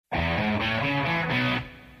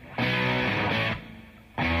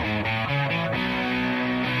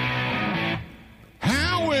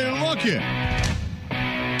it.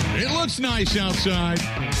 It looks nice outside.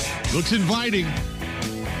 Looks inviting.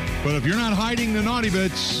 But if you're not hiding the naughty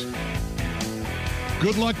bits,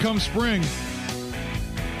 good luck come spring.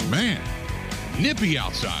 Man, nippy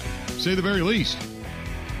outside, say the very least.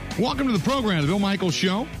 Welcome to the program, The Bill Michaels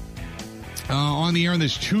Show. On the air on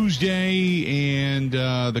this Tuesday, and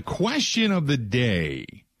the question of the day,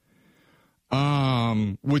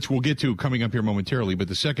 which we'll get to coming up here momentarily, but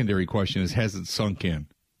the secondary question is, has it sunk in?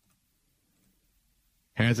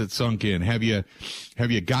 Has it sunk in? Have you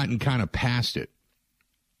gotten kind of past it?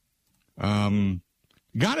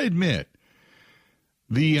 Got to admit,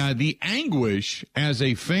 the anguish as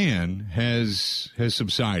a fan has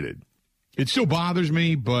subsided. It still bothers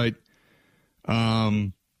me, but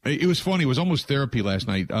it was funny. It was almost therapy last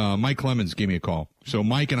night. Mike Clemens gave me a call. So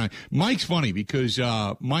Mike's funny because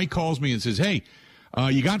Mike calls me and says, hey,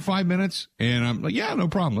 you got 5 minutes? And I'm like, yeah, no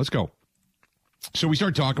problem. Let's go. So we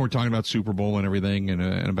start talking. We're talking about Super Bowl and everything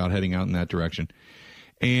and about heading out in that direction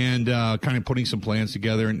and kind of putting some plans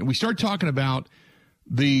together. And we start talking about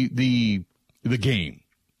the game,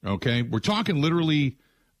 okay? We're talking literally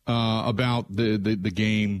about the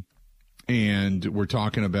game, and we're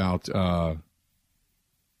talking about kind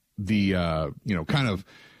of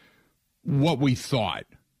what we thought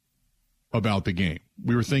about the game.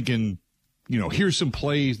 We were thinking, here's some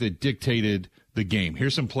plays that dictated the game.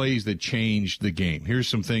 Here's some plays that changed the game. Here's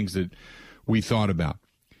some things that we thought about.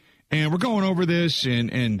 And we're going over this,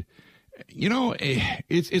 and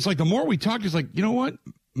it's like the more we talk, it's like, you know what?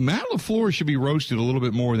 Matt LaFleur should be roasted a little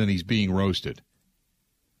bit more than he's being roasted.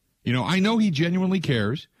 I know he genuinely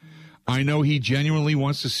cares. I know he genuinely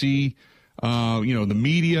wants to see the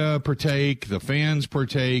media partake, the fans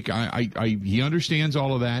partake. He understands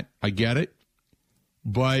all of that. I get it.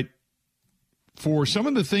 But for some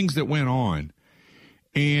of the things that went on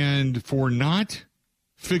and for not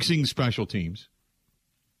fixing special teams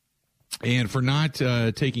and for not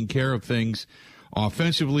taking care of things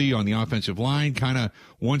offensively on the offensive line, kind of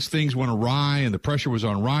once things went awry and the pressure was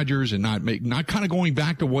on Rodgers and not kind of going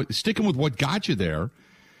back to sticking with what got you there,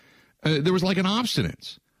 there was like an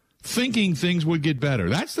obstinance. Thinking things would get better.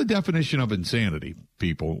 That's the definition of insanity,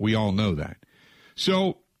 people. We all know that.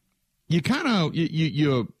 So you kind of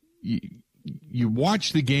you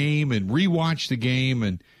watch the game and rewatch the game,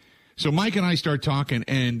 and so Mike and I start talking,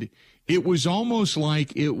 and it was almost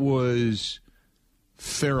like it was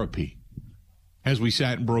therapy as we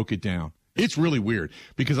sat and broke it down. It's really weird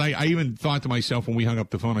because I even thought to myself when we hung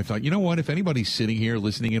up the phone, I thought, you know what? If anybody's sitting here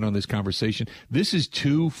listening in on this conversation, this is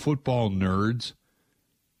two football nerds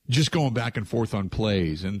just going back and forth on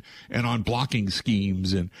plays and on blocking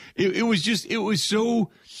schemes. And it was so,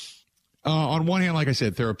 on one hand, like I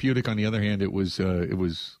said, therapeutic. On the other hand, it was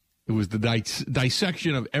the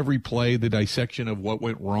dissection of every play, the dissection of what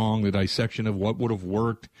went wrong, the dissection of what would have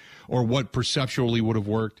worked or what perceptually would have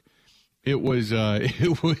worked. It was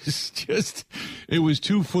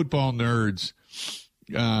two football nerds,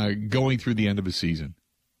 going through the end of a season.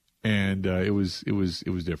 And, it was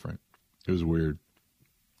different. It was weird.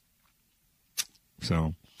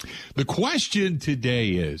 So, the question today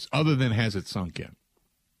is, other than has it sunk in,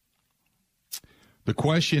 the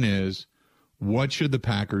question is, what should the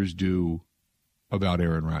Packers do about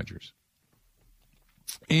Aaron Rodgers?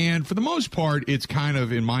 And for the most part, it's kind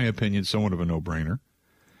of, in my opinion, somewhat of a no-brainer.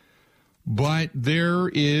 But there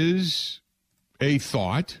is a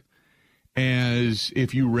thought, as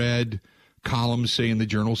if you read columns, say, in the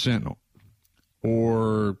Journal Sentinel,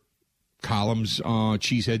 or columns on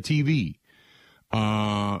Cheesehead TV,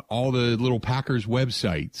 all the little Packers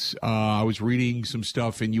websites. I was reading some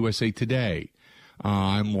stuff in USA Today.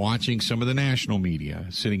 I'm watching some of the national media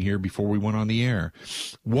sitting here before we went on the air.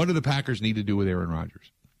 What do the Packers need to do with Aaron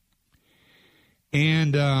Rodgers?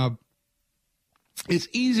 And it's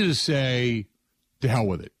easy to say, to hell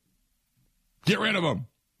with it. Get rid of him.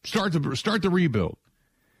 Start the rebuild.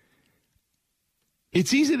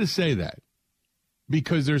 It's easy to say that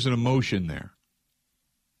because there's an emotion there.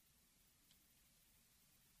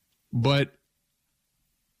 But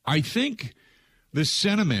I think the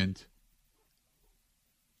sentiment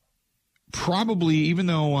probably, even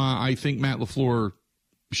though I think Matt LaFleur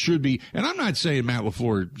should be, and I'm not saying Matt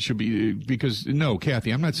LaFleur should be, because, no,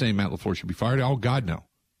 Kathy, I'm not saying Matt LaFleur should be fired. Oh, God, no.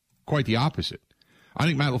 Quite the opposite. I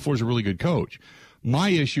think Matt LaFleur's a really good coach. My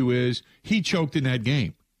issue is he choked in that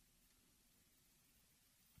game.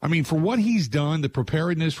 I mean, for what he's done, the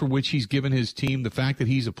preparedness for which he's given his team, the fact that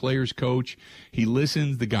he's a player's coach, he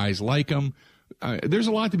listens, the guys like him, there's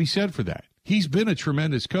a lot to be said for that. He's been a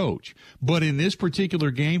tremendous coach. But in this particular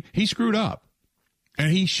game, he screwed up.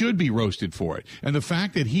 And he should be roasted for it. And the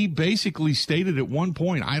fact that he basically stated at one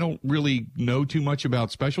point, I don't really know too much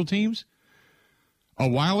about special teams. A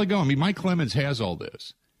while ago, I mean, Mike Clemens has all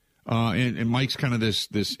this. And Mike's kind of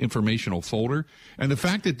this informational folder. And the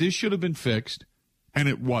fact that this should have been fixed, and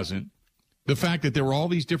it wasn't. The fact that there were all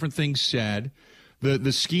these different things said.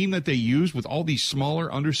 The scheme that they used with all these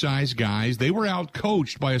smaller, undersized guys, they were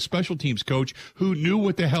out-coached by a special teams coach who knew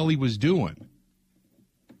what the hell he was doing.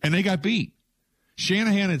 And they got beat.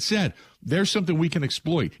 Shanahan had said, there's something we can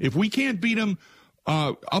exploit. If we can't beat them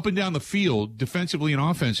up and down the field, defensively and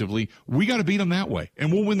offensively, we got to beat them that way.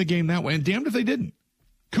 And we'll win the game that way. And damned if they didn't.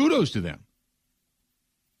 Kudos to them.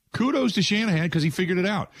 Kudos to Shanahan because he figured it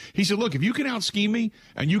out. He said, look, if you can out-scheme me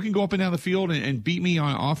and you can go up and down the field and beat me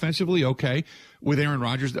on offensively, okay, with Aaron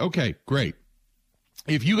Rodgers, okay, great.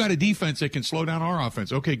 If you got a defense that can slow down our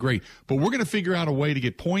offense, okay, great. But we're going to figure out a way to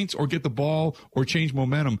get points or get the ball or change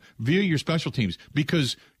momentum via your special teams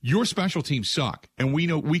because your special teams suck, and we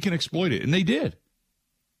know we can exploit it. And they did.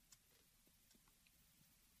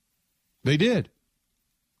 They did.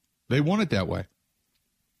 They won it that way.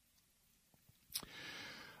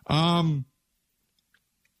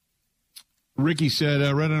 Ricky said,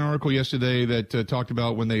 I read an article yesterday that talked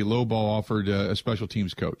about when they lowball offered a special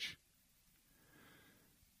teams coach.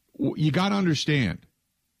 You got to understand,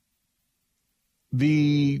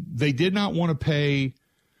 they did not want to pay,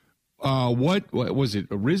 what was it,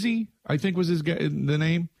 Rizzi, I think was the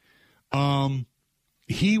name. That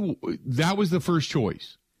was the first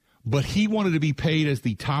choice, but he wanted to be paid as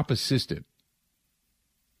the top assistant.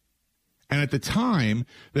 And at the time,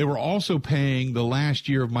 they were also paying the last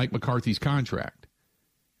year of Mike McCarthy's contract,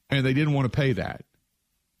 and they didn't want to pay that.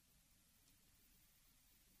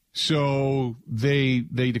 So they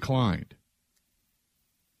declined.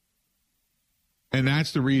 And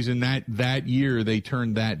that's the reason that year they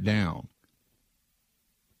turned that down.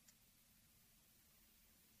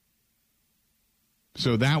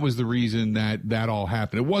 So that was the reason that all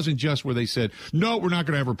happened. It wasn't just where they said, no, we're not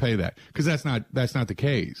going to ever pay that, because that's not the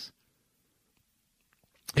case.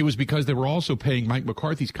 It was because they were also paying Mike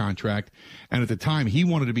McCarthy's contract, and at the time he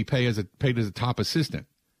wanted to be paid as a top assistant,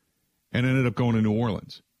 and ended up going to New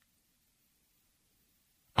Orleans.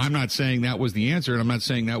 I'm not saying that was the answer, and I'm not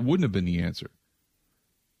saying that wouldn't have been the answer.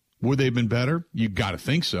 Would they have been better? You got to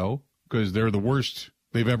think so, because they're the worst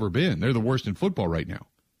they've ever been. They're the worst in football right now.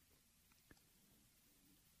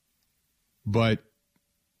 But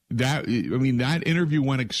that interview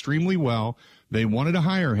went extremely well. They wanted to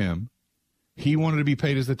hire him. He wanted to be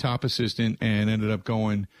paid as the top assistant and ended up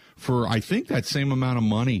going for, I think, that same amount of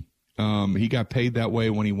money. He got paid that way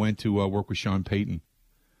when he went to work with Sean Payton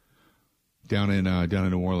down in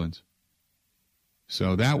New Orleans.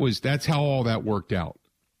 So that's how all that worked out.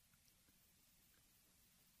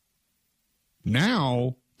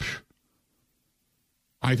 Now,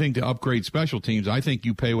 I think to upgrade special teams, I think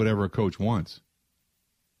you pay whatever a coach wants.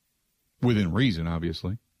 Within reason,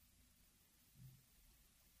 obviously.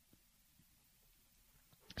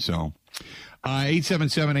 So,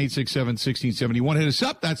 877-867-1671. Hit us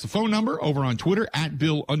up. That's the phone number over on Twitter,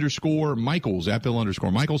 @Bill_Michaels,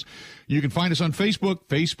 @Bill_Michaels. You can find us on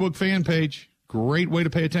Facebook fan page. Great way to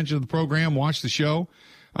pay attention to the program. Watch the show.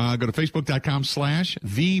 Go to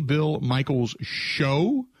Facebook.com/The Bill Michaels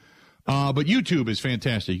Show. But YouTube is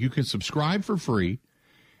fantastic. You can subscribe for free,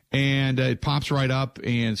 and it pops right up,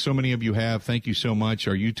 and so many of you have. Thank you so much.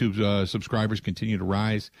 Our YouTube subscribers continue to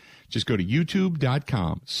rise. Just go to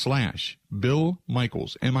youtube.com/Bill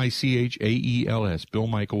Michaels, Michaels, Bill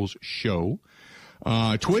Michaels Show.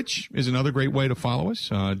 Twitch is another great way to follow us.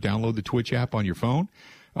 Download the Twitch app on your phone.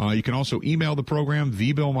 You can also email the program,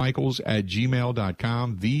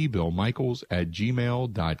 thebillmichaels@gmail.com,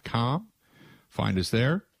 thebillmichaels@gmail.com. Find us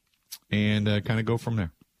there and kind of go from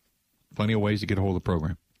there. Plenty of ways to get a hold of the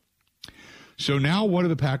program. So now what do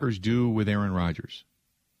the Packers do with Aaron Rodgers?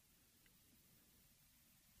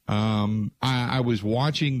 I was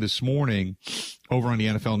watching this morning over on the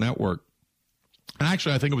NFL Network, and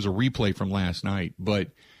actually I think it was a replay from last night,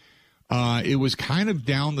 but it was kind of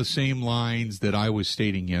down the same lines that I was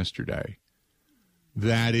stating yesterday.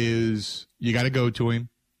 That is, you got to go to him,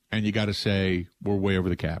 and you got to say, we're way over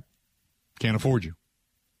the cap. Can't afford you.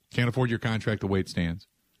 Can't afford your contract the way it stands.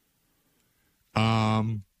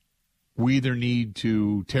 We either need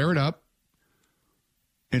to tear it up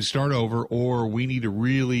and start over, or we need to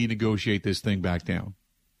really negotiate this thing back down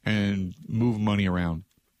and move money around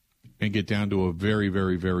and get down to a very,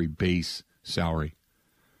 very, very base salary.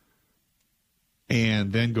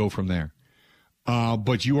 And then go from there.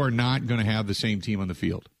 But you are not going to have the same team on the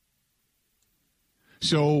field.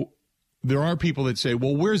 So there are people that say,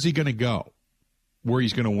 well, where's he going to go? where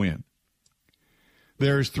he's going to win.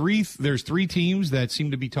 There's three teams that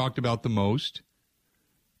seem to be talked about the most.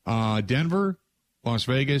 Denver, Las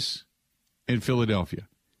Vegas, and Philadelphia.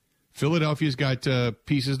 Philadelphia's got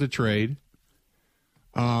pieces to trade,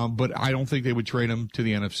 but I don't think they would trade them to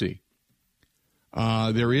the NFC.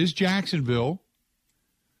 There is Jacksonville.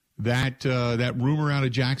 That rumor out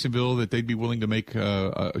of Jacksonville that they'd be willing to make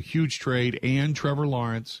a huge trade and Trevor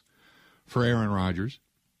Lawrence for Aaron Rodgers.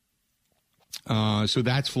 So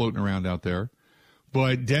that's floating around out there.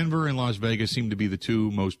 But Denver and Las Vegas seem to be the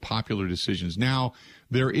two most popular decisions. Now,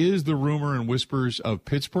 there is the rumor and whispers of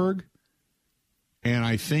Pittsburgh, and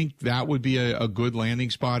I think that would be a good landing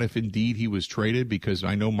spot if indeed he was traded, because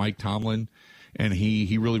I know Mike Tomlin, and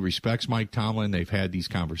he really respects Mike Tomlin. They've had these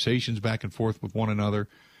conversations back and forth with one another.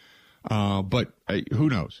 But who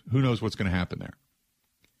knows? Who knows what's going to happen there?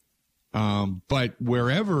 But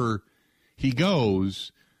wherever he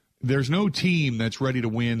goes, there's no team that's ready to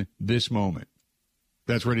win this moment,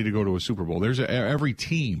 that's ready to go to a Super Bowl. Every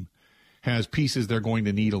team has pieces they're going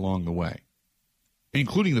to need along the way,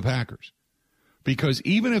 including the Packers. Because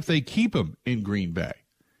even if they keep him in Green Bay,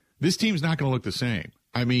 this team's not going to look the same.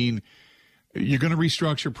 I mean, you're going to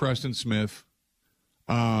restructure Preston Smith.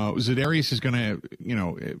 Za'Darius is going to,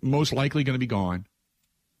 most likely going to be gone.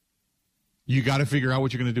 You got to figure out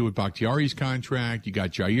what you're going to do with Bakhtiari's contract. You got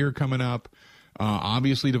Jair coming up.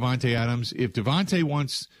 Obviously, Devontae Adams. If Devontae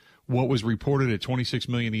wants what was reported at $26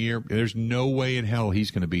 million a year, there's no way in hell he's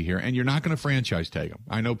going to be here. And you're not going to franchise tag him.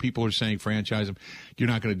 I know people are saying franchise him. You're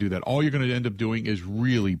not going to do that. All you're going to end up doing is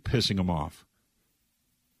really pissing him off.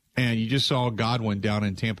 And you just saw Godwin down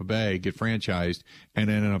in Tampa Bay get franchised and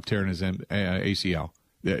ended up tearing his ACL.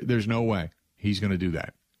 There's no way he's going to do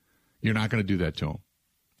that. You're not going to do that to him.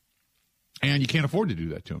 And you can't afford to do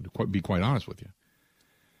that to him, to be quite honest with you.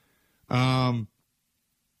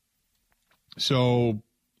 So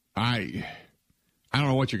I don't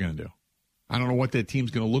know what you're going to do. I don't know what that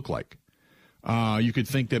team's going to look like. You could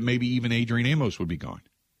think that maybe even Adrian Amos would be gone.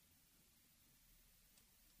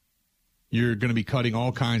 You're going to be cutting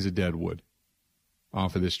all kinds of dead wood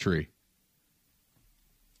off of this tree.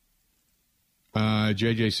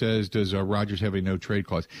 JJ says, does Rodgers have a no-trade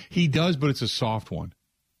clause? He does, but it's a soft one.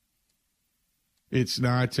 It's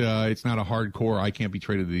not a hardcore, I can't be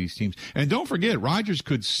traded to these teams. And don't forget, Rodgers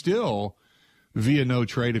could still, via no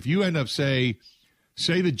trade, if you end up, say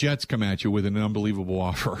the Jets come at you with an unbelievable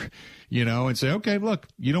offer, and say, okay, look,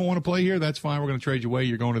 you don't want to play here, that's fine, we're going to trade you away,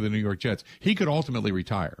 you're going to the New York Jets. He could ultimately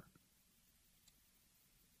retire.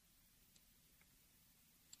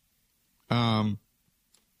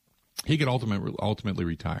 He could ultimately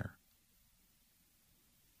retire.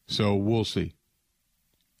 So we'll see.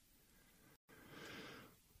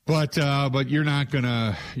 But you're not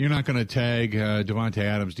gonna tag Devontae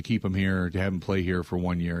Adams to keep him here, to have him play here for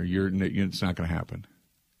 1 year. It's not going to happen.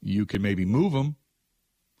 You can maybe move him,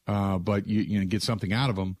 but you get something out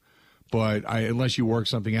of him. But unless you work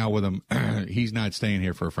something out with him, he's not staying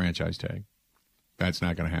here for a franchise tag. That's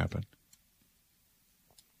not going to happen.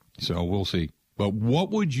 So we'll see. But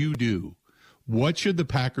what would you do? What should the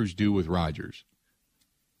Packers do with Rodgers?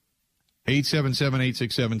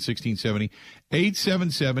 877-867-1670.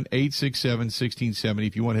 877-867-1670.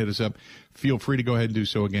 If you want to hit us up, feel free to go ahead and do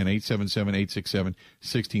so again.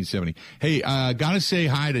 877-867-1670. Hey, got to say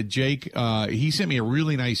hi to Jake. He sent me a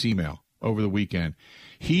really nice email over the weekend.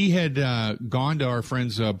 He had gone to our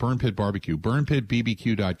friends Burn Pit Barbecue,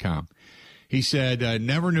 burnpitbbq.com. He said,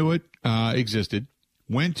 never knew it existed.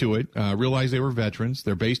 Went to it, realized they were veterans.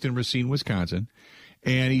 They're based in Racine, Wisconsin.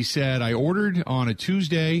 And he said, I ordered on a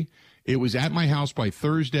Tuesday. It was at my house by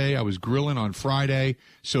Thursday. I was grilling on Friday.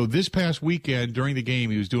 So this past weekend during the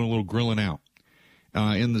game, he was doing a little grilling out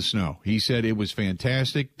in the snow. He said it was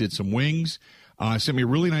fantastic, did some wings, sent me a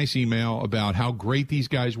really nice email about how great these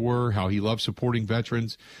guys were, how he loves supporting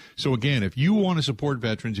veterans. So, again, if you want to support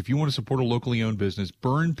veterans, if you want to support a locally owned business,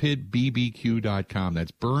 burnpitbbq.com.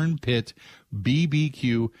 That's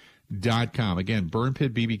burnpitbbq.com. Again,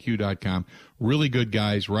 burnpitbbq.com. Really good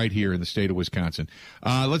guys right here in the state of Wisconsin.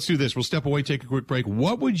 Let's do this. We'll step away, take a quick break.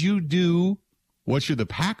 What would you do? What should the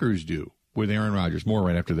Packers do with Aaron Rodgers? More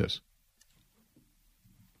right after this.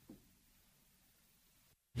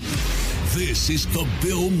 This is the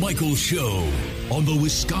Bill Michaels Show on the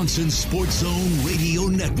Wisconsin Sports Zone Radio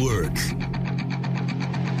Network.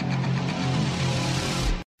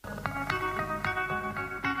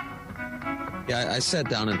 Yeah, I sat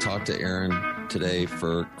down and talked to Aaron today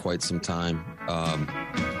for quite some time.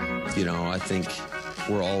 I think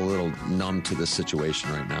we're all a little numb to this situation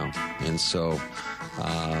right now. And so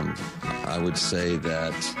I would say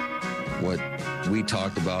that what we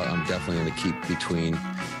talked about, I'm definitely going to keep between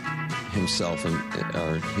himself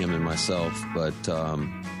or him and myself. But,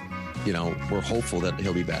 we're hopeful that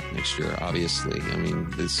he'll be back next year, obviously. I mean,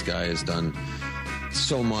 this guy has done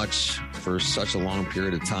so much for such a long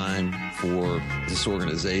period of time for this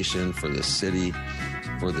organization, for this city,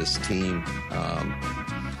 for this team.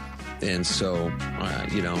 And so,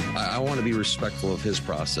 I want to be respectful of his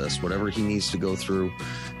process, whatever he needs to go through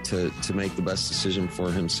to make the best decision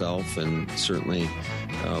for himself. And certainly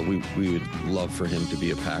we would love for him to be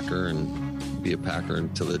a Packer and be a Packer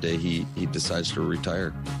until the day he decides to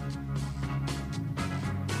retire.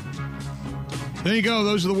 There you go.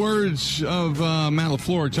 Those are the words of Matt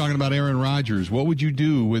LaFleur talking about Aaron Rodgers. What would you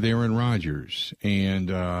do with Aaron Rodgers? And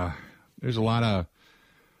there's a lot of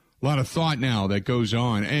thought now that goes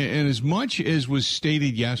on. And as much as was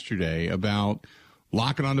stated yesterday about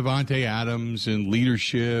locking on Devontae Adams and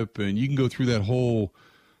leadership, and you can go through that whole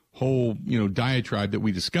diatribe that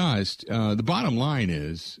we discussed, the bottom line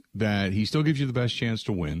is that he still gives you the best chance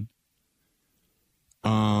to win.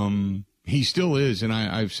 He still is, and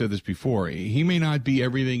I've said this before, he may not be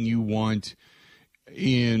everything you want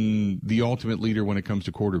in the ultimate leader when it comes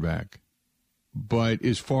to quarterback. But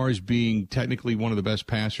as far as being technically one of the best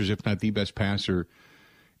passers, if not the best passer,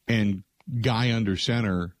 and guy under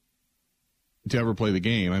center to ever play the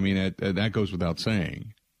game, I mean, that goes without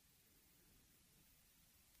saying.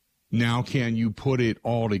 Now, can you put it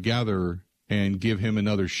all together and give him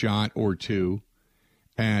another shot or two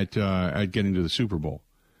at getting to the Super Bowl?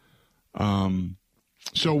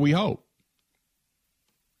 So we hope.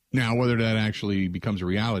 Now, whether that actually becomes a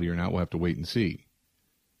reality or not, we'll have to wait and see.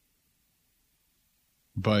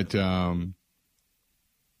 But I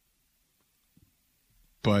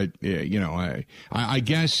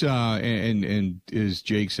guess, and as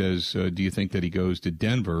Jake says, do you think that he goes to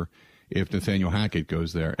Denver if Nathaniel Hackett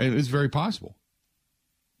goes there? And it's very possible.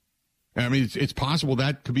 I mean, it's possible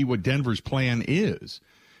that could be what Denver's plan is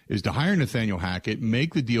to hire Nathaniel Hackett,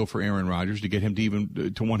 make the deal for Aaron Rodgers to get him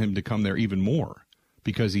to want him to come there even more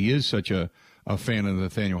because he is such a fan of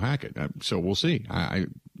Nathaniel Hackett. So we'll see. I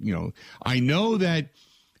know that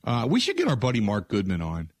we should get our buddy Mark Goodman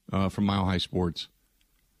on from Mile High Sports.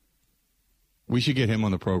 We should get him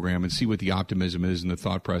on the program and see what the optimism is and the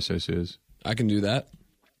thought process is. I can do that.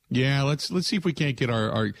 Yeah, let's see if we can't get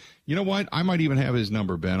our. You know what? I might even have his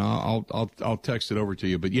number, Ben. I'll text it over to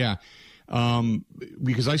you. But yeah,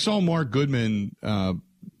 because I saw Mark Goodman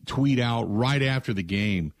tweet out right after the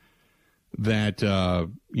game that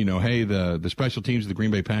hey, the special teams of the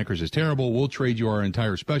Green Bay Packers is terrible. We'll trade you our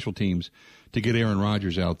entire special teams to get Aaron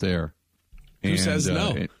Rodgers out there. Who says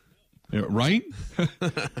no? Right?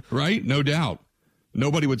 Right? No doubt.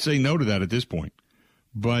 Nobody would say no to that at this point.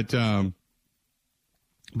 But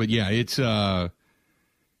yeah, it's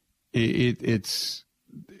if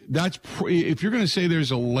you're going to say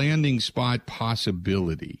there's a landing spot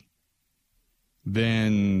possibility,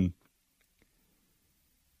 then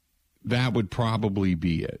that would probably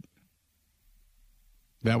be it.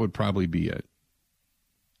 That would probably be it.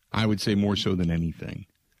 I would say more so than anything.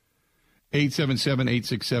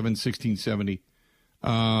 877-867-1670.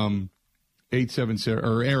 877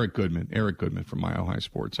 or Eric Goodman from Mile High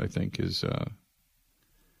Sports, I think is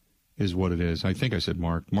what it is. I think I said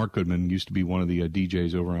Mark. Mark Goodman used to be one of the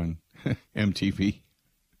DJs over on MTV.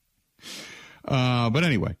 But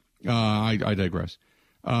anyway, I digress.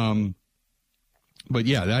 But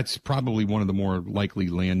yeah, that's probably one of the more likely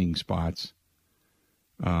landing spots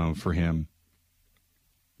for him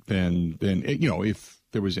than if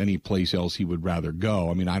there was any place else he would rather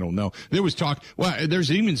go. I mean, I don't know. There was talk. Well,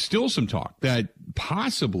 there's even still some talk that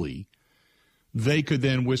possibly they could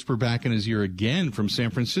then whisper back in his ear again from San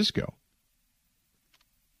Francisco.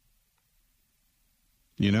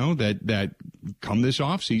 That come this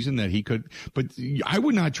offseason that he could. But I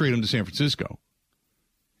would not trade him to San Francisco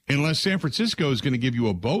unless San Francisco is going to give you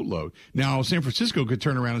a boatload. Now, San Francisco could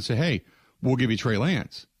turn around and say, hey, we'll give you Trey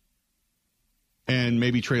Lance. And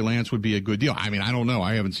maybe Trey Lance would be a good deal. I mean, I don't know.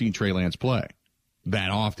 I haven't seen Trey Lance play that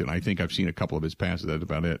often. I think I've seen a couple of his passes. That's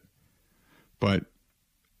about it. But,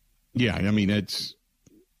 yeah, I mean, it's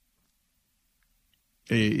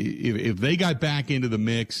if they got back into the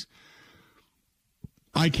mix,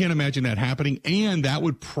 I can't imagine that happening. And that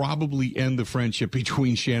would probably end the friendship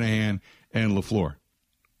between Shanahan and LaFleur.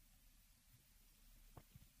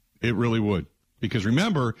 It really would. Because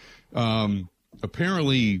remember,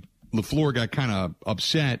 apparently LaFleur got kind of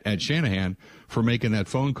upset at Shanahan for making that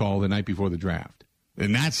phone call the night before the draft.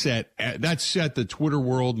 And that set the Twitter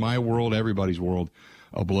world, my world, everybody's world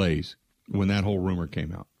ablaze when that whole rumor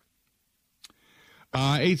came out.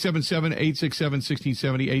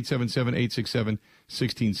 877-867-1670,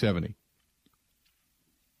 877-867-1670.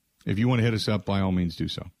 If you want to hit us up, by all means do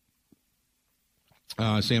so.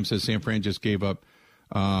 Sam says San Fran just gave up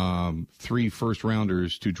 3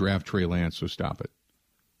 first-rounders to draft Trey Lance, so stop it.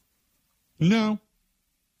 No.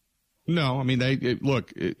 I mean,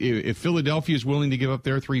 look, if Philadelphia is willing to give up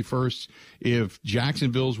their 3 firsts, if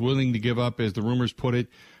Jacksonville's willing to give up, as the rumors put it,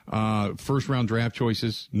 first-round draft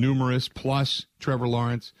choices, numerous, plus Trevor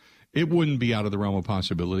Lawrence, it wouldn't be out of the realm of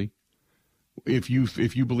possibility. If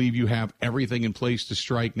you believe you have everything in place to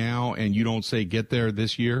strike now and you don't say get there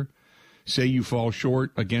this year, say you fall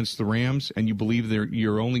short against the Rams and you believe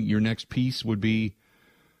your next piece would be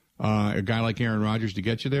a guy like Aaron Rodgers to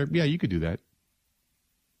get you there, yeah, you could do that.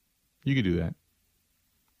 You could do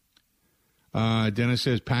that. Dennis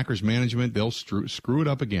says Packers management, they'll screw it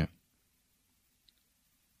up again.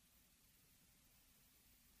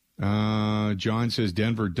 John says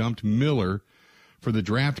Denver dumped Miller for the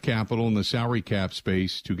draft capital and the salary cap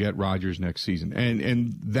space to get Rodgers next season.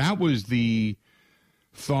 And that was the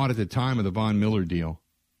thought at the time of the Von Miller deal,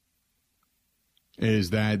 is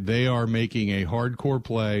that they are making a hardcore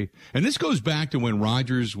play. And this goes back to when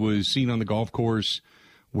Rodgers was seen on the golf course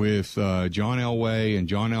with John Elway, and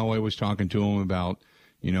John Elway was talking to him about,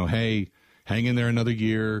 hey, hang in there another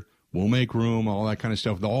year, we'll make room, all that kind of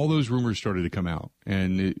stuff. All those rumors started to come out,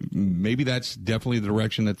 and maybe that's definitely the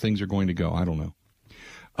direction that things are going to go. I don't know.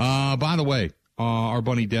 By the way, our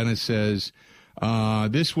buddy Dennis says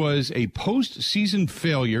this was a postseason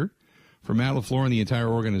failure for Matt LaFleur and the entire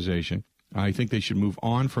organization. I think they should move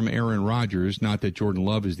on from Aaron Rodgers. Not that Jordan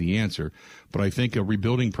Love is the answer, but I think a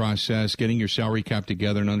rebuilding process, getting your salary cap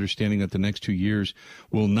together and understanding that the next 2 years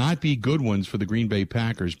will not be good ones for the Green Bay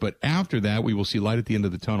Packers. But after that, we will see light at the end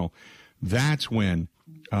of the tunnel. That's when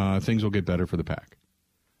things will get better for the Pack.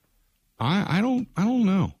 I don't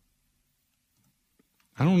know.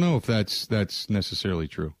 I don't know if that's necessarily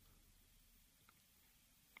true.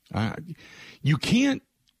 You can't.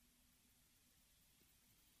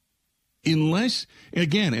 Unless,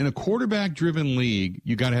 again, in a quarterback-driven league,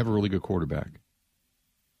 you got to have a really good quarterback.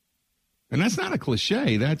 And that's not a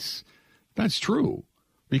cliche. That's true,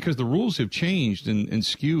 because the rules have changed and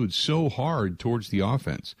skewed so hard towards the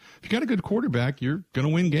offense. If you got a good quarterback, you're going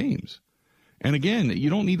to win games. And again,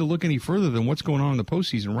 you don't need to look any further than what's going on in the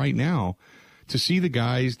postseason right now to see the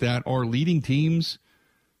guys that are leading teams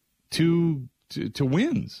to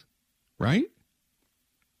wins, right?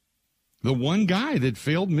 The one guy that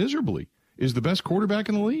failed miserably is the best quarterback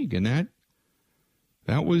in the league, and that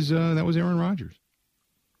was Aaron Rodgers.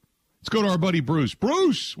 Let's go to our buddy Bruce.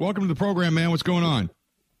 Bruce, welcome to the program, man. What's going on?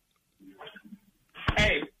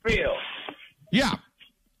 Hey, Phil. Yeah.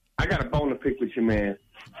 I got a bone to pick with you, man.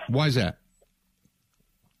 Why is that?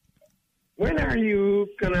 When are you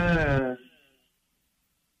gonna?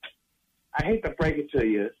 I hate to break it to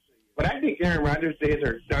you, but I think Aaron Rodgers' days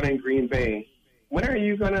are done in Green Bay. When are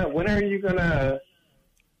you gonna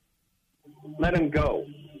let him go?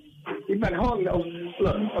 You've been holding those.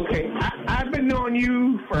 Look, okay, I've been knowing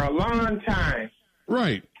you for a long time.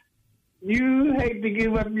 Right. You hate to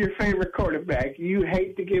give up your favorite quarterback. You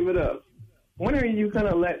hate to give it up. When are you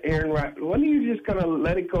gonna let Aaron Rodgers? When are you just gonna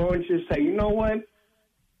let it go and just say, you know what?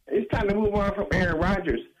 It's time to move on from Aaron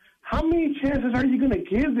Rodgers. How many chances are you gonna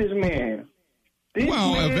give this man?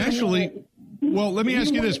 Eventually. Well, let me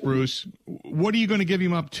ask you this, Bruce. What are you going to give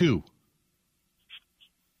him up to?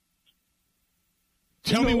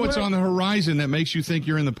 Tell me what's on the horizon that makes you think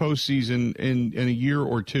you're in the postseason in a year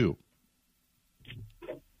or two.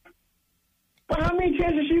 But how many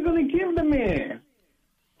chances are you going to give the man?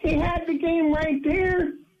 He had the game right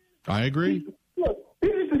there. I agree. Look,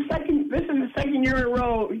 this is the second year in a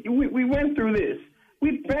row we went through this.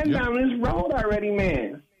 We've been down this road already,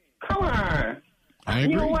 man. Come on. I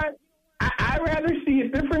agree. You know what? I'd rather see a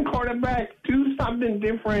different quarterback do something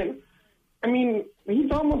different. I mean,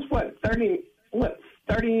 he's almost,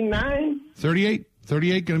 39? 38,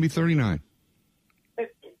 going to be 39.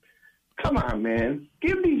 Come on, man.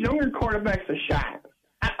 Give these younger quarterbacks a shot.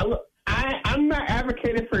 I'm not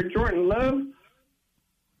advocating for Jordan Love,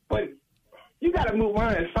 but you got to move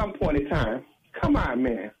on at some point in time. Come on,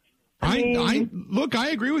 man. I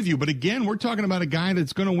agree with you, but again, we're talking about a guy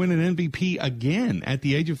that's going to win an MVP again at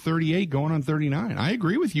the age of 38, going on 39. I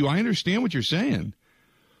agree with you. I understand what you're saying.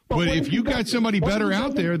 But if you got somebody better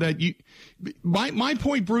out there my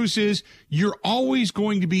point, Bruce, is you're always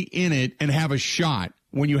going to be in it and have a shot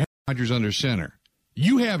when you have Rodgers under center.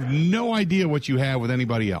 You have no idea what you have with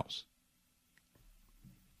anybody else.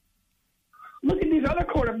 Look at these other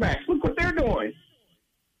quarterbacks. Look what they're doing.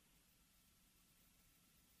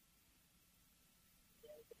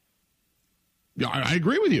 Yeah, I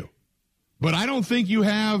agree with you. But I don't think you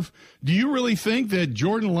have – do you really think that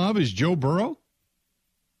Jordan Love is Joe Burrow?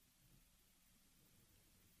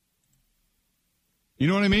 You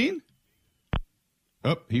know what I mean?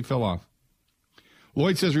 Oh, he fell off.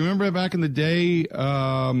 Lloyd says, remember back in the day,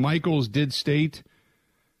 Michaels did state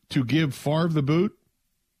to give Favre the boot?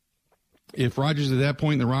 If Rodgers at that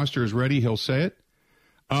point in the roster is ready, he'll say it.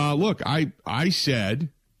 Look, I said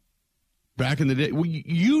back in the day, well,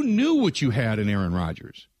 you knew what you had in Aaron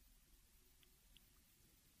Rodgers.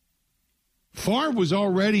 Favre was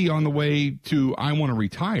already on the way to, I want to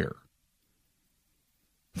retire.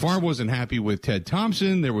 Favre wasn't happy with Ted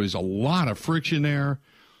Thompson. There was a lot of friction there.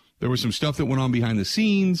 There was some stuff that went on behind the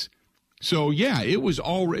scenes. So, yeah, it was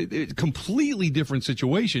already a completely different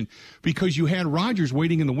situation because you had Rodgers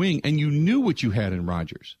waiting in the wing, and you knew what you had in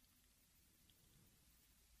Rodgers.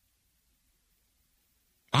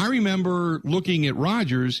 I remember looking at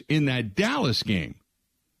Rodgers in that Dallas game.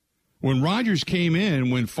 When Rodgers came in,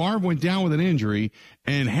 when Favre went down with an injury,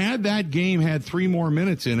 and had that game had 3 more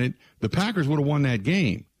minutes in it, the Packers would have won that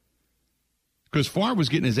game. Because Favre was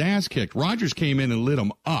getting his ass kicked. Rodgers came in and lit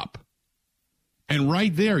him up. And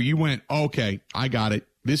right there, you went, okay, I got it.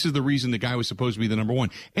 This is the reason the guy was supposed to be the number 1.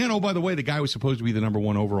 And, oh, by the way, the guy was supposed to be the number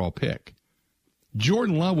 1 overall pick.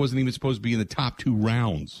 Jordan Love wasn't even supposed to be in the top 2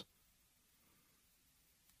 rounds.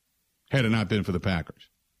 Had it not been for the Packers.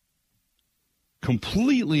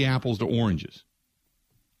 Completely apples to oranges.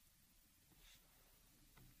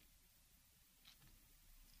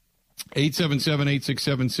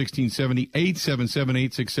 (877-867-1670),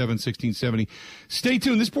 877-867-1670. Stay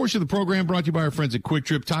tuned. This portion of the program brought to you by our friends at Quick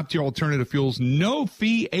Trip, top-tier alternative fuels,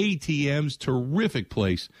 no-fee ATMs, terrific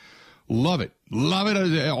place. Love it. Love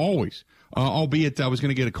it always. Albeit I was going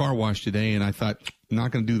to get a car wash today, and I thought,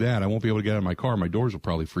 not going to do that. I won't be able to get out of my car. My doors will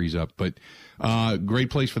probably freeze up. But great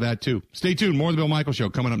place for that, too. Stay tuned. More of the Bill Michaels Show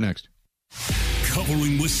coming up next.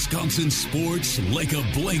 Covering Wisconsin sports like a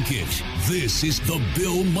blanket. This is the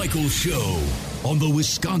Bill Michaels Show on the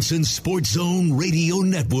Wisconsin Sports Zone Radio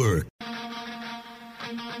Network.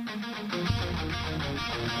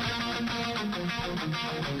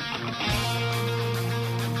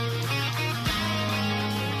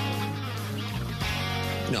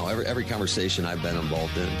 No, every conversation I've been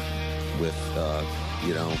involved in with,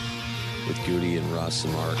 with Goody and Russ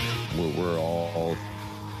and Mark, we're all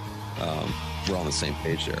on the same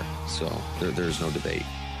page there. So there's no debate.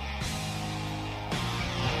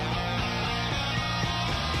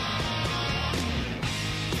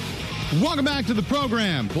 Welcome back to the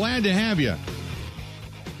program. Glad to have you.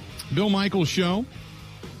 Bill Michaels Show.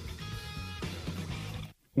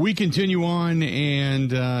 We continue on,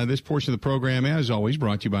 and this portion of the program, as always,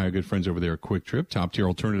 brought to you by our good friends over there at Quick Trip, top-tier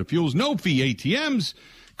alternative fuels, no-fee ATMs.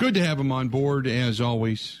 Good to have them on board, as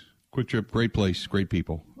always. Quick Trip, great place, great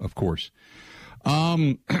people, of course.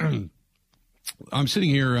 I'm sitting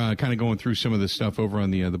here kind of going through some of this stuff over on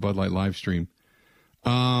the Bud Light live stream.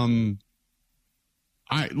 I'm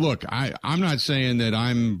not saying that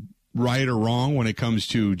I'm right or wrong when it comes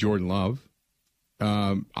to Jordan Love.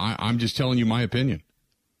 I'm just telling you my opinion.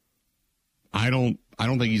 I don't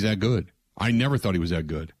think he's that good. I never thought he was that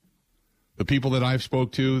good. The people that I've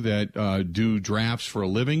spoke to that do drafts for a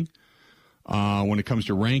living, when it comes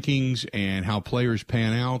to rankings and how players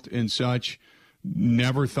pan out and such,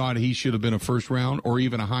 never thought he should have been a first round or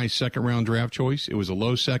even a high second round draft choice. It was a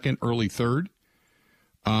low second, early third.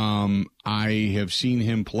 I have seen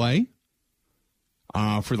him play.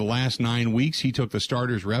 For the last 9 weeks, he took the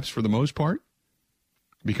starters' reps for the most part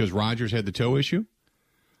because Rodgers had the toe issue.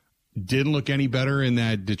 Didn't look any better in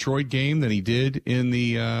that Detroit game than he did in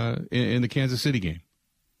the Kansas City game.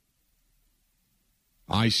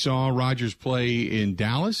 I saw Rodgers play in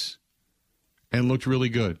Dallas and looked really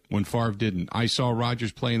good when Favre didn't. I saw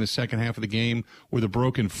Rodgers play in the second half of the game with a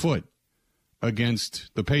broken foot against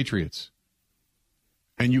the Patriots.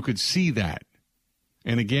 And you could see that.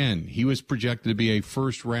 And again, he was projected to be a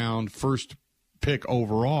first pick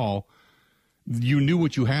overall. You knew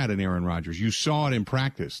what you had in Aaron Rodgers. You saw it in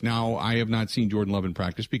practice. Now, I have not seen Jordan Love in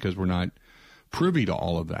practice because we're not privy to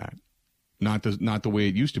all of that. Not the way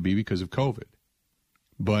it used to be because of COVID.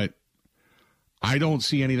 But I don't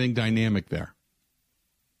see anything dynamic there.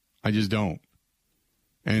 I just don't.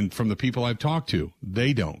 And from the people I've talked to,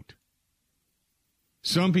 they don't.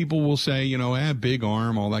 Some people will say, big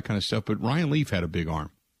arm, all that kind of stuff, but Ryan Leaf had a big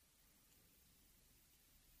arm.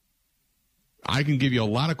 I can give you a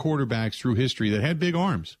lot of quarterbacks through history that had big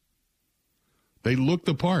arms. They looked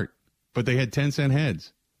the part, but they had 10-cent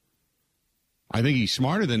heads. I think he's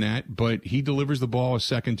smarter than that, but he delivers the ball a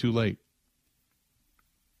second too late.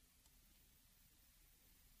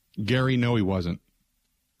 Gary, no, he wasn't.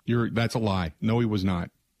 That's a lie. No, he was not.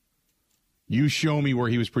 You show me where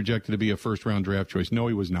he was projected to be a first-round draft choice. No,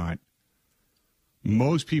 he was not.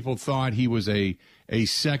 Most people thought he was a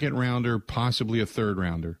second-rounder, possibly a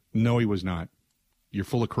third-rounder. No, he was not. You're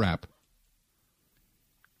full of crap.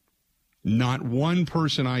 Not one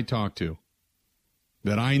person I talked to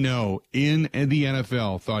that I know in the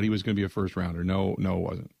NFL thought he was going to be a first-rounder. No, it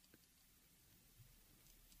wasn't.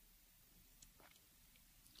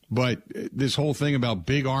 But this whole thing about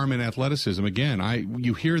big arm and athleticism, again,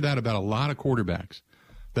 you hear that about a lot of quarterbacks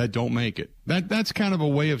that don't make it. That's kind of a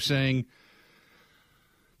way of saying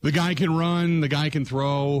the guy can run, the guy can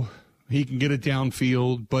throw, he can get it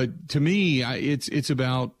downfield. But to me, it's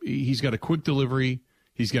about he's got a quick delivery,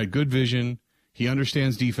 he's got good vision, he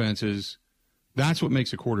understands defenses. That's what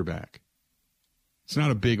makes a quarterback. It's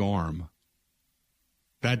not a big arm.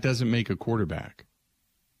 That doesn't make a quarterback.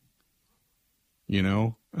 You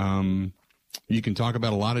know? You can talk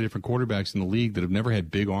about a lot of different quarterbacks in the league that have never had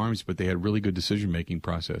big arms, but they had really good decision-making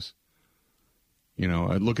process. You know,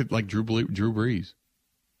 I look at like Drew Brees.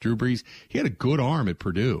 Drew Brees, he had a good arm at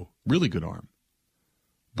Purdue, really good arm,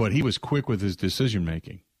 but he was quick with his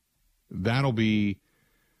decision-making. That'll be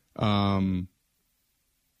what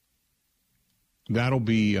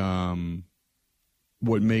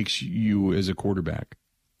makes you as a quarterback.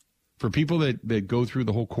 For people that go through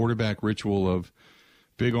the whole quarterback ritual of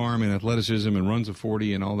big arm and athleticism and runs a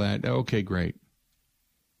 40 and all that, okay, great.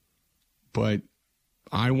 But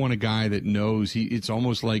I want a guy that knows it's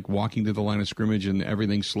almost like walking to the line of scrimmage and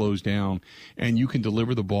everything slows down and you can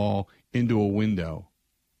deliver the ball into a window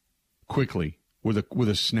quickly with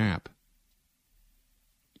a snap.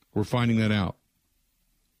 We're finding that out.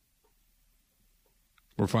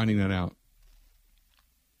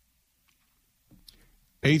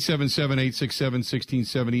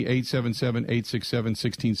 877-867-1670,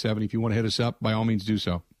 877-867-1670. If you want to hit us up, by all means do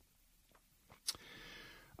so.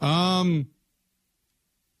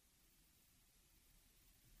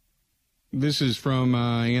 This is from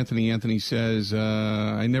Anthony. Anthony says,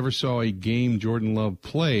 I never saw a game Jordan Love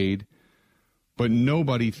played, but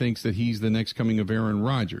nobody thinks that he's the next coming of Aaron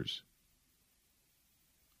Rodgers.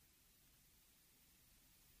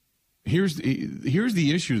 Here's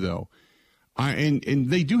the issue, though. And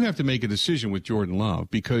they do have to make a decision with Jordan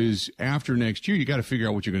Love because after next year, you got to figure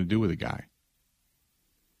out what you're going to do with a guy.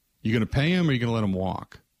 You're going to pay him or you're going to let him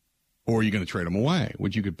walk? Or you're going to trade him away,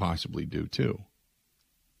 which you could possibly do too.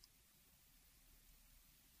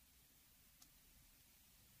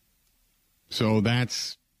 So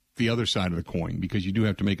that's the other side of the coin because you do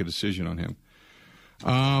have to make a decision on him.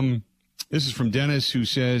 This is from Dennis who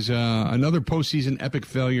says, another postseason epic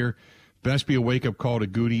failure. Best be a wake-up call to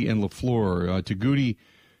Goody and LaFleur. To Goody,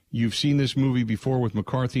 you've seen this movie before with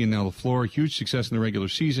McCarthy and now LaFleur. Huge success in the regular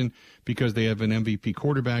season because they have an MVP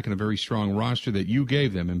quarterback and a very strong roster that you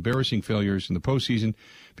gave them. Embarrassing failures in the postseason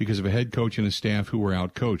because of a head coach and a staff who were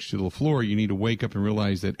out-coached. To LaFleur, you need to wake up and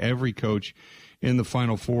realize that every coach in the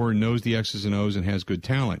Final Four knows the X's and O's and has good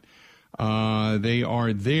talent. They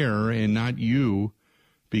are there and not you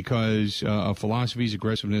because of philosophies,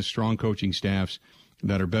 aggressiveness, strong coaching staffs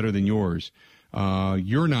that are better than yours.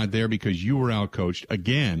 You're not there because you were outcoached.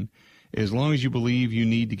 Again, as long as you believe you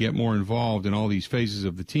need to get more involved in all these phases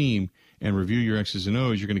of the team and review your X's and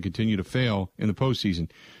O's, you're going to continue to fail in the postseason.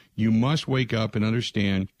 You must wake up and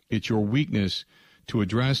understand it's your weakness to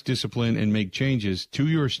address, discipline, and make changes to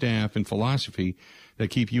your staff and philosophy that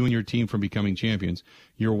keep you and your team from becoming champions.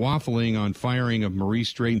 You're waffling on firing of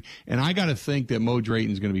Maurice Drayton, and I got to think that Mo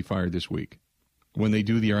Drayton's going to be fired this week when they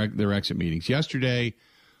do their exit meetings. Yesterday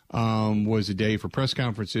was a day for press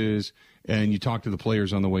conferences, and you talk to the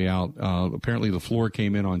players on the way out. Apparently LaFleur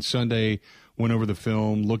came in on Sunday, went over the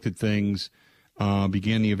film, looked at things,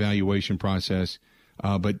 began the evaluation process.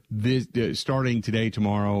 But starting today,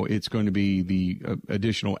 tomorrow, it's going to be the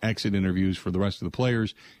additional exit interviews for the rest of the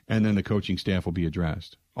players, and then the coaching staff will be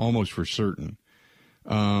addressed, almost for certain.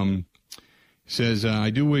 Says, I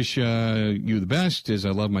do wish you the best, as I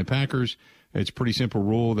love my Packers. It's a pretty simple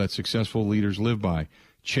rule that successful leaders live by.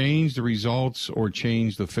 Change the results or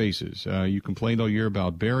change the faces. You complained all year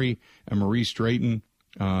about Barry and Maurice Drayton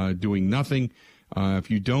doing nothing.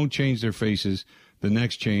 If you don't change their faces, the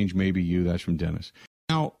next change may be you. That's from Dennis.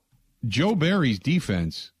 Now, Joe Barry's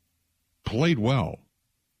defense played well.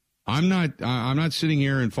 I'm not sitting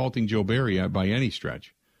here and faulting Joe Barry by any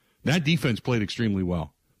stretch. That defense played extremely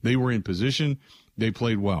well. They were in position. They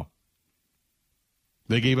played well.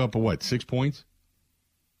 They gave up 6 points?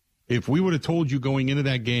 If we would have told you going into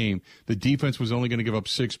that game the defense was only going to give up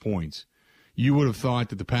 6 points, you would have thought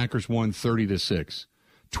that the Packers won 30-6,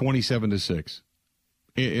 27-6.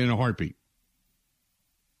 in a heartbeat.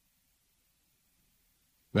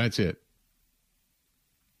 That's it.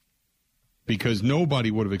 Because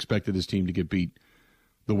nobody would have expected this team to get beat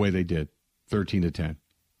the way they did, 13-10.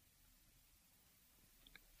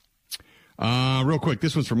 Real quick,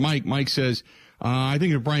 this one's from Mike. Mike says, I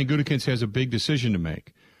think if Brian Gutekunst has a big decision to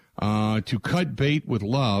make, to cut bait with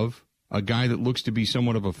Love, a guy that looks to be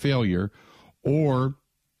somewhat of a failure, or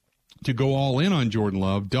to go all in on Jordan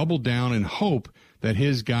Love, double down and hope that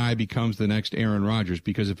his guy becomes the next Aaron Rodgers.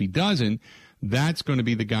 Because if he doesn't, that's going to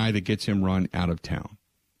be the guy that gets him run out of town.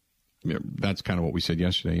 Yeah, that's kind of what we said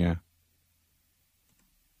yesterday, yeah.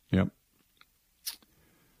 Yep.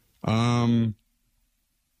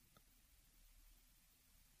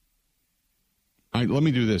 Let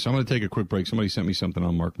me do this. I'm going to take a quick break. Somebody sent me something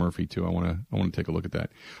on Mark Murphy, too. I want to take a look at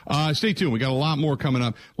that. Stay tuned. We got a lot more coming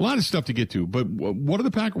up. A lot of stuff to get to. But what are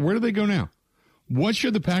the Packers? Where do they go now? What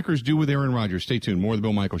should the Packers do with Aaron Rodgers? Stay tuned. More of the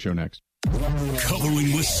Bill Michaels Show next.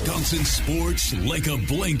 Covering Wisconsin sports like a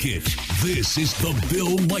blanket. This is the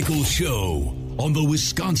Bill Michaels Show on the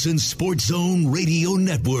Wisconsin Sports Zone Radio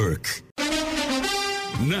Network.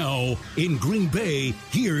 Now, in Green Bay,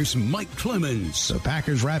 here's Mike Clemens. The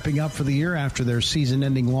Packers wrapping up for the year after their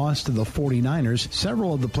season-ending loss to the 49ers.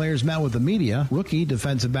 Several of the players met with the media. Rookie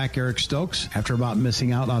defensive back Eric Stokes, after about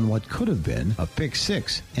missing out on what could have been a pick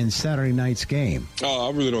six in Saturday night's game. Oh,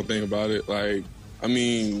 I really don't think about it.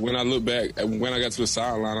 When I look back, when I got to the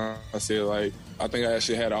sideline, I said, I think I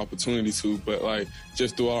actually had an opportunity to, but,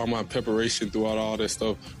 just throughout all my preparation, throughout all that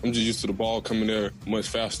stuff, I'm just used to the ball coming there much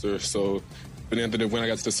faster, so... But then when I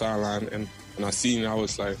got to the sideline and I seen it, I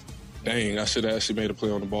was like, dang, I should have actually made a play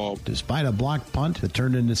on the ball. Despite a blocked punt that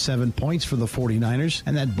turned into 7 points for the 49ers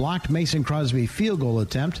and that blocked Mason Crosby field goal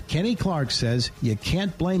attempt, Kenny Clark says you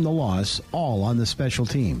can't blame the loss all on the special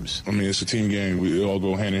teams. I mean, it's a team game. We all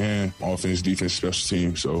go hand in hand, offense, defense, special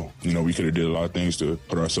teams. So, we could have did a lot of things to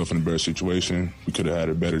put ourselves in a better situation. We could have had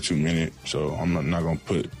a better 2 minute. So I'm not going to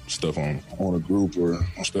put stuff on a group or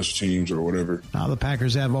on special teams or whatever. Now the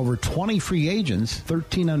Packers have over 20 free agents,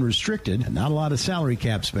 13 unrestricted, and not a lot of salary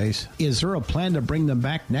cap space. Is there a plan to bring them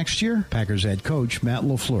back next year? Packers head coach Matt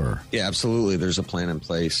LaFleur. Yeah, absolutely. There's a plan in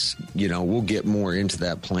place. We'll get more into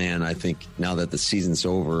that plan, I think, now that the season's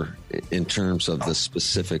over, in terms of the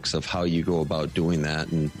specifics of how you go about doing that.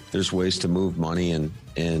 And there's ways to move money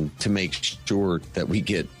and to make sure that we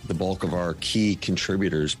get the bulk of our key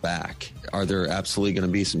contributors back. Are there absolutely going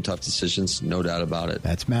to be some tough decisions? No doubt about it.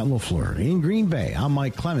 That's Matt LaFleur. In Green Bay, I'm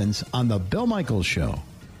Mike Clemens on The Bill Michaels Show.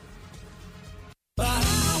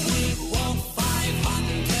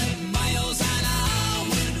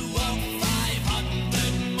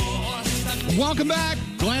 Welcome back.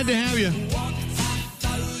 Glad to have you.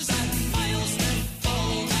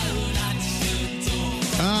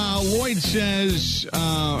 Lloyd says,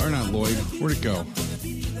 or not Lloyd, where'd it go?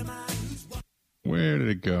 Where did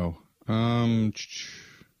it go? I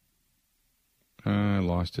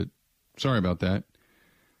lost it. Sorry about that.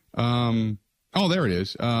 There it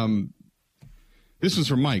is. This was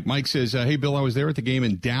from Mike. Mike says, hey, Bill, I was there at the game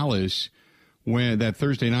in Dallas when that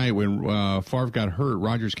Thursday night when Favre got hurt.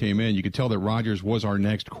 Rodgers came in. You could tell that Rodgers was our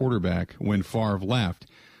next quarterback when Favre left.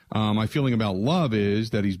 My feeling about Love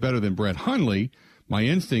is that he's better than Brett Hundley. My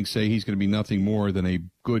instincts say he's going to be nothing more than a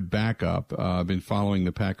good backup. I've been following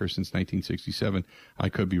the Packers since 1967. I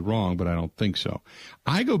could be wrong, but I don't think so.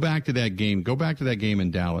 I go back to that game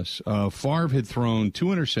in Dallas. Favre had thrown 2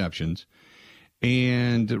 interceptions,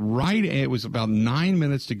 and it was about 9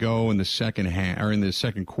 minutes to go in the second half, or in the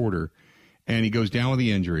second quarter, and he goes down with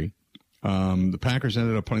the injury. The Packers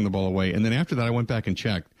ended up putting the ball away, and then after that, I went back and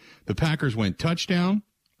checked. The Packers went touchdown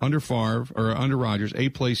under Rodgers,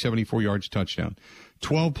 8 plays, 74 yards, touchdown.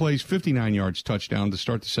 12 plays, 59 yards, touchdown to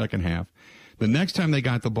start the second half. The next time they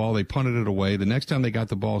got the ball, they punted it away. The next time they got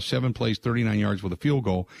the ball, 7 plays, 39 yards with a field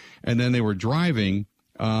goal. And then they were driving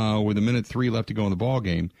with 1:03 left to go in the ball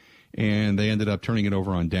game, and they ended up turning it over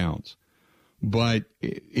on downs. But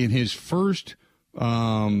in his first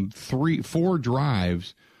 4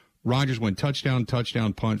 drives, Rodgers went touchdown,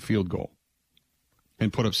 punt, field goal,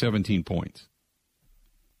 and put up 17 points.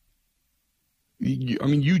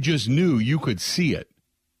 You just knew, you could see it.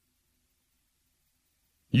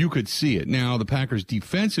 You could see it. Now, the Packers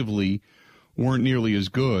defensively weren't nearly as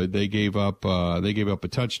good. They gave up a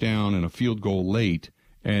touchdown and a field goal late,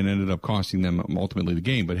 and ended up costing them ultimately the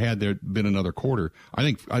game. But had there been another quarter,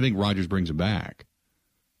 I think Rodgers brings it back.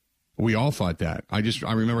 We all thought that. I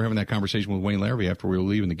remember having that conversation with Wayne Larrabee after we were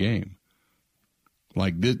leaving the game.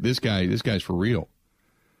 Like this guy's for real.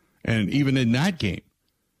 And even in that game,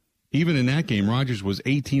 Even in that game, Rodgers was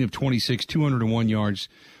 18 of 26, 201 yards,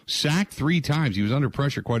 sacked 3 times. He was under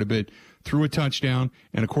pressure quite a bit, threw a touchdown,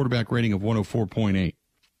 and a quarterback rating of 104.8.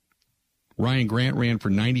 Ryan Grant ran for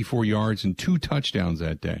 94 yards and 2 touchdowns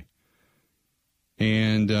that day.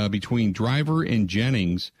 And between Driver and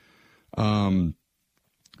Jennings caught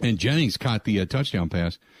the touchdown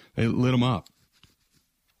pass, they lit him up.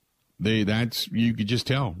 You could just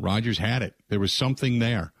tell Rodgers had it. There was something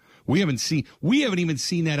there. We haven't even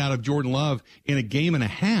seen that out of Jordan Love in a game and a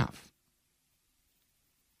half.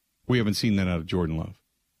 We haven't seen that out of Jordan Love.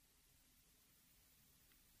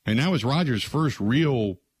 And that was Rodgers' first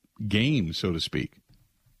real game, so to speak.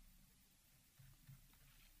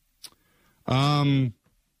 Adam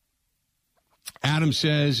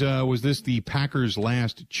says, was this the Packers'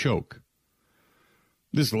 last choke?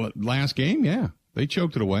 This last game? Yeah, they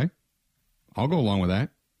choked it away. I'll go along with that.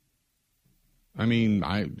 I mean,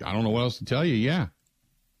 I don't know what else to tell you. Yeah.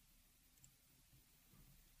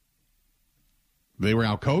 They were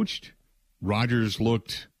outcoached. Rodgers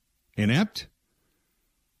looked inept.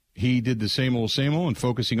 He did the same old and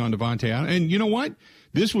focusing on Davante Adams. And you know what?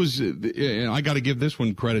 This was, I got to give this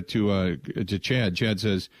one credit to Chad. Chad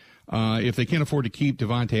says, if they can't afford to keep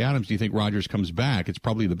Davante Adams, do you think Rodgers comes back? It's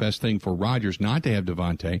probably the best thing for Rodgers not to have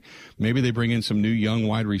Davante. Maybe they bring in some new young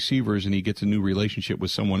wide receivers and he gets a new relationship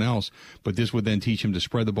with someone else. But this would then teach him to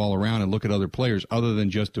spread the ball around and look at other players other than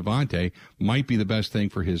just Davante. Might be the best thing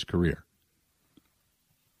for his career.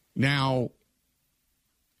 Now,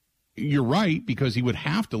 you're right, because he would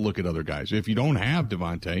have to look at other guys. If you don't have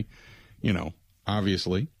Davante,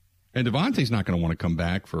 obviously. And Davante's not going to want to come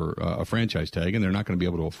back for a franchise tag, and they're not going to be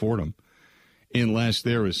able to afford him unless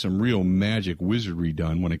there is some real magic wizardry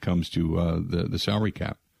done when it comes to the salary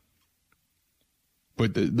cap.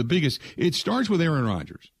 But the biggest, it starts with Aaron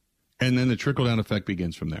Rodgers, and then the trickle-down effect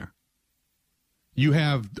begins from there. You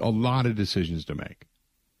have a lot of decisions to make.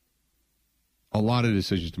 I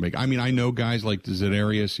mean, I know guys like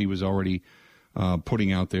Za'Darius, he was already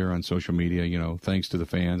putting out there on social media, thanks to the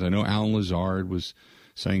fans. I know Alan Lazard was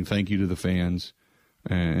saying thank you to the fans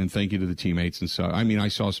and thank you to the teammates. And so, I mean, I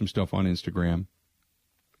saw some stuff on Instagram.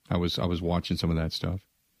 I was watching some of that stuff.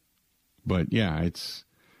 But yeah,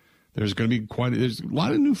 there's going to be there's a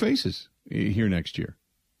lot of new faces here next year.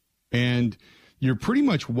 And you're pretty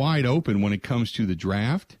much wide open when it comes to the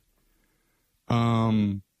draft.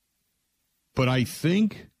 But I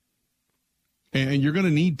think, and you're going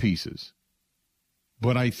to need pieces,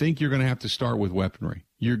 but I think you're going to have to start with weaponry.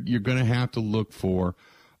 You're going to have to look for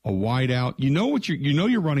a wide out.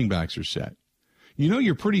 Your running backs are set.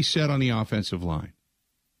 You're pretty set on the offensive line.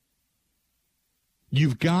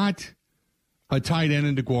 You've got a tight end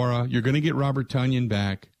in DeGuara. You're going to get Robert Tonyan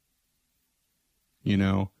back.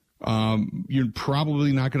 You're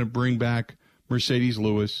probably not going to bring back Mercedes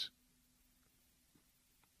Lewis.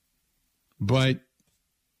 But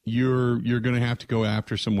you're going to have to go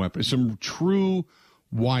after some weapons, some true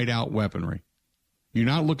wide-out weaponry. You're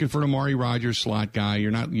not looking for an Amari Rodgers slot guy.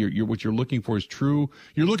 What you're looking for is true.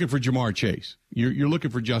 You're looking for Jamar Chase. You're looking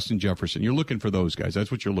for Justin Jefferson. You're looking for those guys. That's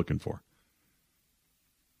what you're looking for.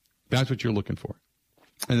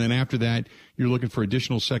 And then after that, you're looking for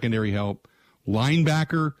additional secondary help.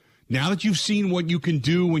 Linebacker. Now that you've seen what you can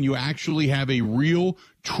do when you actually have a real,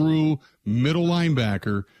 true middle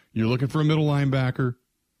linebacker, you're looking for a middle linebacker,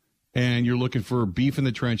 and you're looking for beef in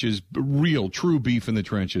the trenches, real, true beef in the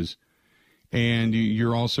trenches. And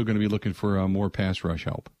you're also going to be looking for more pass rush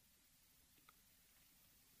help.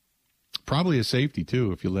 Probably a safety,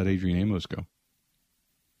 too, if you let Adrian Amos go.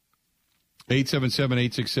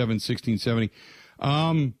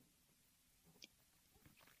 877-867-1670.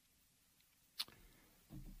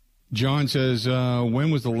 John says,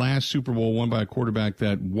 when was the last Super Bowl won by a quarterback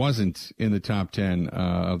that wasn't in the top 10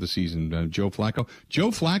 of the season? Joe Flacco? Joe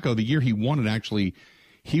Flacco, the year he won it, actually,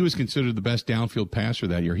 he was considered the best downfield passer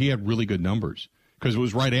that year. He had really good numbers because it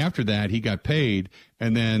was right after that he got paid,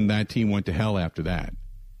 and then that team went to hell after that.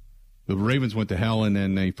 The Ravens went to hell, and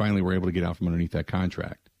then they finally were able to get out from underneath that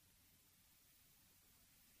contract.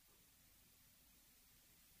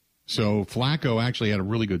 So Flacco actually had a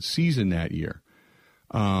really good season that year.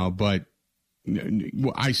 But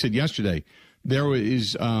I said yesterday, there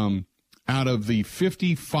is, out of the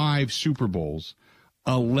 55 Super Bowls,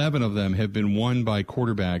 11 of them have been won by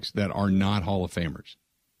quarterbacks that are not Hall of Famers.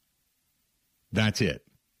 That's it.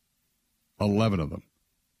 11 of them.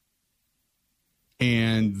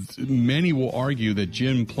 And many will argue that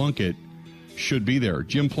Jim Plunkett should be there.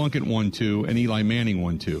 Jim Plunkett won 2, and Eli Manning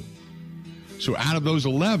won 2. So out of those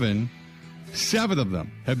 11, 7 of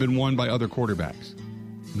them have been won by other quarterbacks.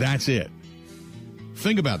 That's it.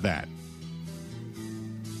 Think about that.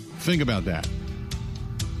 Think about that.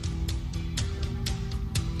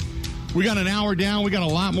 We got an hour down. We got a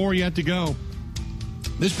lot more yet to go.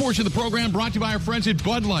 This portion of the program brought to you by our friends at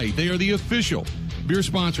Bud Light. They are the official beer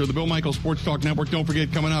sponsor of the Bill Michaels Sports Talk Network. Don't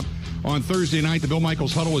forget, coming up on Thursday night, the Bill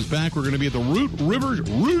Michaels Huddle is back. We're going to be at the Root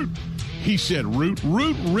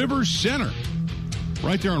River Center,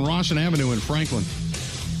 right there on Rawson Avenue in Franklin.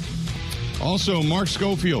 Also, Mark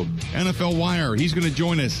Schofield, NFL Wire. He's going to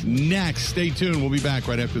join us next. Stay tuned. We'll be back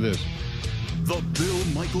right after this. The Bill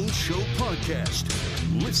Michaels Show podcast.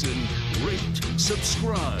 Listen, rate,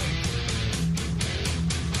 subscribe.